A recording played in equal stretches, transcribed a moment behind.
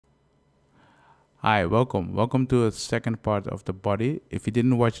Hi, welcome to the second part of the body. If you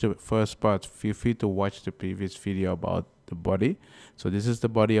didn't watch the first part, feel free to watch the previous video about the body. So this is the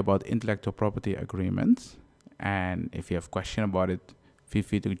body about intellectual property agreements. And if you have question about it, feel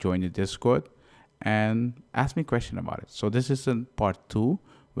free to join the Discord and ask me question about it. So this is in part 2.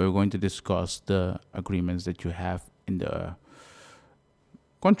 We're going to discuss the agreements that you have in the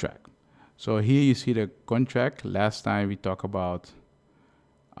contract. So here you see the contract. Last time we talked about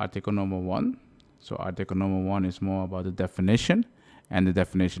article number 1. So article number 1 is more about the definition, and the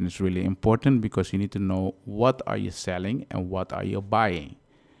definition is really important because you need to know what are you selling and what are you buying.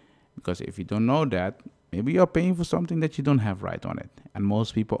 Because if you don't know that, maybe you're paying for something that you don't have right on it. And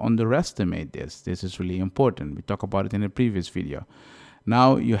most people underestimate this. This is really important. We talked about it in the previous video.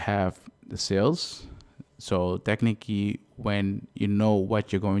 Now you have the sales. So technically, when you know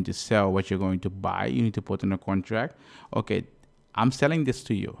what you're going to sell, what you're going to buy, you need to put in a contract. Okay, I'm selling this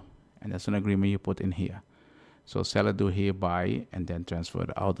to you. And that's an agreement you put in here. So seller do hereby and then transfer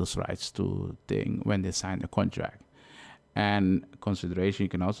the others' rights to thing when they sign the contract. And consideration, you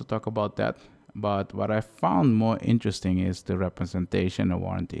can also talk about that. But what I found more interesting is the representation and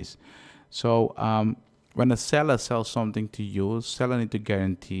warranties. So when a seller sells something to you, seller need to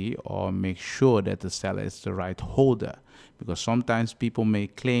guarantee or make sure that the seller is the right holder. Because sometimes people may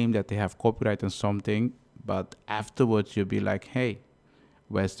claim that they have copyright on something, but afterwards you'll be like, hey,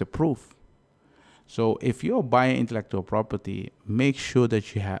 where's the proof? So if you're buying intellectual property, make sure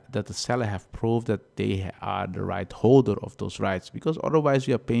that that the seller have proof that they are the right holder of those rights, because otherwise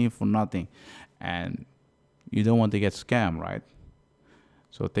you are paying for nothing and you don't want to get scammed, right?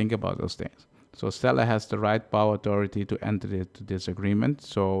 So think about those things. So seller has the right power authority to enter into this agreement.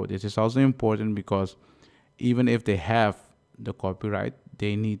 So this is also important because even if they have the copyright,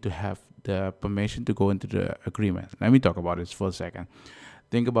 they need to have the permission to go into the agreement. Let me talk about this for a second.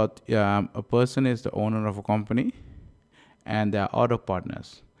 Think about a person is the owner of a company and there are other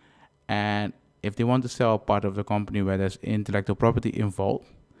partners. And if they want to sell a part of the company where there's intellectual property involved,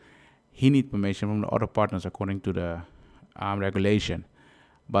 he needs permission from the other partners according to the regulation.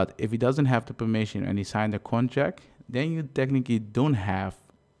 But if he doesn't have the permission and he signed a contract, then you technically don't have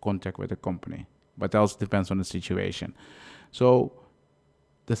contract with the company. But that also depends on the situation. So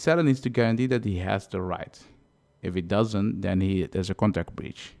the seller needs to guarantee that he has the right. If it doesn't, then there's a contract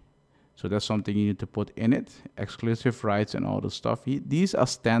breach. So that's something you need to put in it, exclusive rights and all the stuff. These are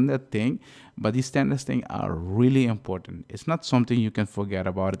standard things, but these standard things are really important. It's not something you can forget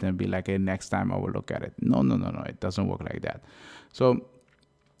about it and be like, hey, next time I will look at it. No, it doesn't work like that. So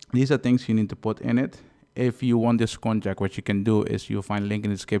these are things you need to put in it. If you want this contract, what you can do is you'll find a link in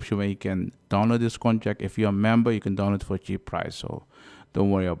the description where you can download this contract. If you're a member, you can download it for a cheap price. So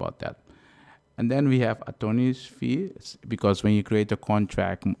don't worry about that. And then we have attorney's fees, because when you create a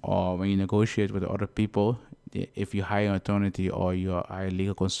contract or when you negotiate with other people, if you hire an attorney or you hire a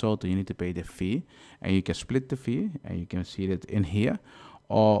legal consultant, you need to pay the fee, and you can split the fee, and you can see that in here.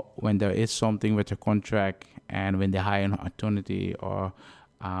 Or when there is something with a contract and when they hire an attorney or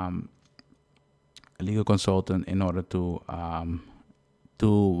a legal consultant in order to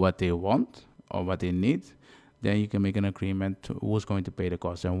do what they want or what they need, then you can make an agreement to who's going to pay the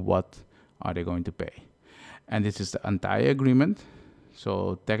cost and what are they going to pay. And this is the entire agreement.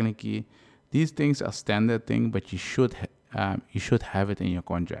 So technically these things are standard thing, but you should have it in your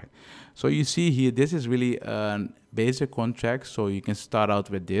contract. So you see here, this is really a basic contract, so you can start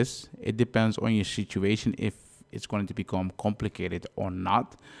out with this. It depends on your situation if it's going to become complicated or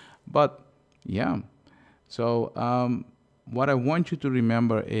not. But yeah, so what I want you to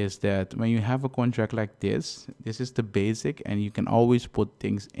remember is that when you have a contract like this is the basic, and you can always put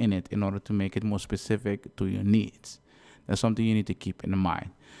things in it in order to make it more specific to your needs. That's something you need to keep in mind.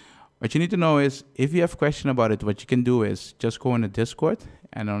 What you need to know is, if you have question about it, what you can do is just go on the Discord,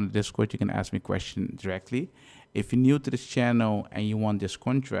 and on the Discord you can ask me question directly. If you're new to this channel and you want this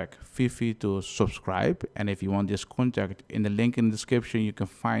contract, feel free to subscribe. And if you want this contract, in the link in the description you can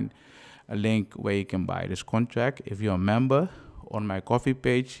find a link where you can buy this contract. If you're a member on my coffee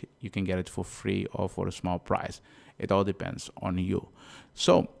page, you can get it for free or for a small price. It all depends on you.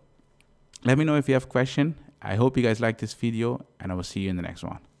 So let me know if you have questions. I hope you guys like this video, and I will see you in the next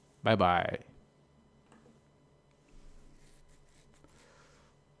one. Bye bye.